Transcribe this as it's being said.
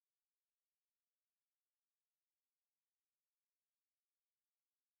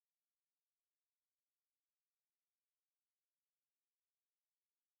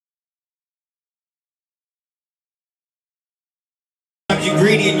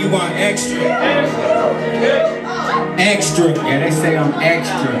ingredient you want extra. Extra. Yeah, they say I'm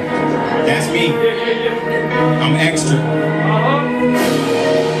extra. That's me. I'm extra.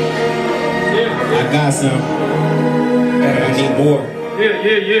 I got some. But I need more.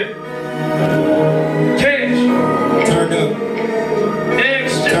 Yeah. Cash. Turn up.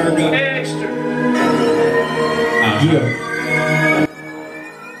 Extra. Turn up. Extra. Yeah.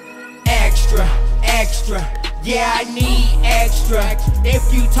 Extra, yeah, I need extra.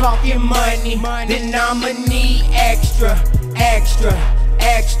 If you talking money, then I'ma need extra.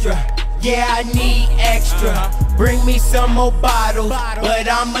 Yeah, I need extra. Bring me some more bottles, but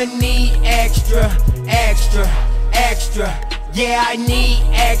I'ma need extra. Yeah, I need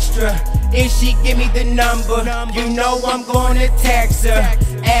extra. If she give me the number, you know I'm gonna text her.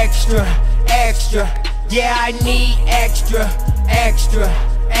 Extra. Yeah, I need extra.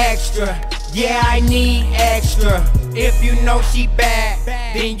 Yeah, I need extra. If you know she bad,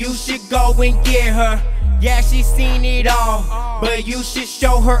 then you should go and get her. Yeah, she seen it all, but you should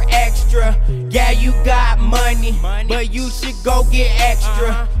show her extra. Yeah, you got money, but you should go get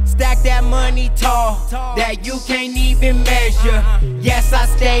extra. Stack that money tall, that you can't even measure. Yes, I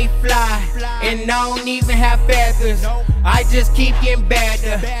stay fly, and I don't even have feathers. I just keep getting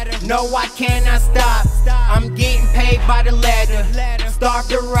better. No, I cannot stop. I'm getting paid by the letter. Starve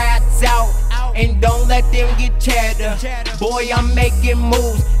the rats out, and don't let them get cheddar. Boy, I'm making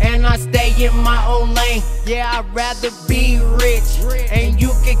moves, and I stay in my own lane. Yeah, I'd rather be rich, and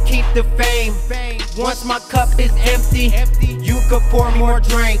you can keep the fame. Once my cup is empty, you could pour more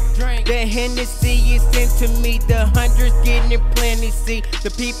drink. The Hennessy is into me, the hundreds getting plenty. See,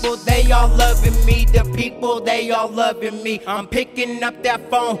 the people, they all loving me. The people, they all loving me. I'm picking up that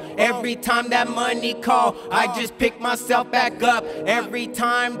phone every time that money call. I just pick myself back up every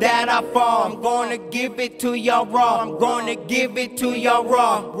time that I fall. I'm gonna give it to y'all raw. I'm gonna give it to y'all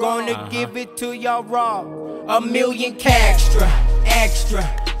raw. Gonna give it to y'all raw. $1 million extra.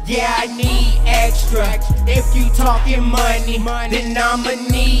 Yeah, I need extra. If you talking money, then I'ma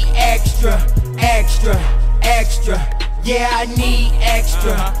need extra. Yeah, I need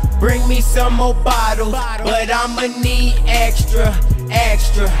extra. Bring me some more bottles, but I'ma need extra.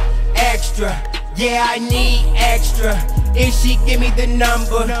 Yeah, I need extra. If she give me the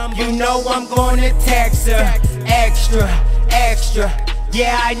number, you know I'm gonna text her. Extra.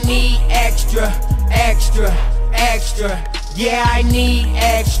 Yeah, I need extra. Yeah, I need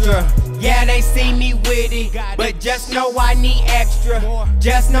extra. Yeah, they see me with it, but just know I need extra.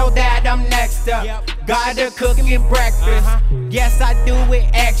 Just know that I'm next up. Gotta cook me breakfast. Yes, I do it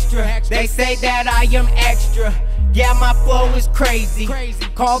extra. They say that I am extra. Yeah, my flow is crazy.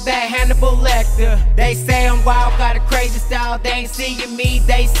 Call that Hannibal Lecter. They say I'm wild, got a crazy style. They ain't seeing me,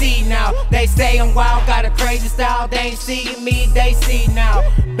 they see now. They say I'm wild, got a crazy style. They ain't seeing me, they see now.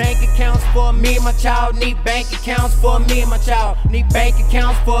 Bank accounts for me and my child. Need bank accounts for me and my child. Need bank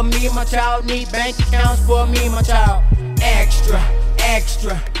accounts for me and my child. Need bank accounts for me and my child. Extra.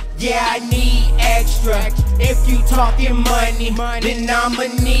 Yeah, I need extra. If you talking money, then I'ma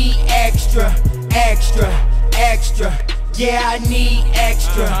need extra. Yeah, I need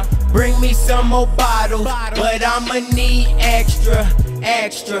extra. Bring me some more bottles, but I'ma need extra.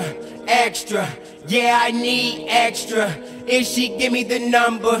 Yeah, I need extra. If she give me the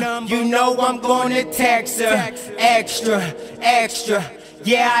number, you know I'm gonna text her. Extra.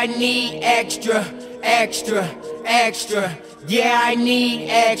 Yeah, I need extra. Yeah, I need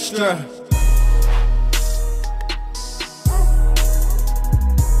extra.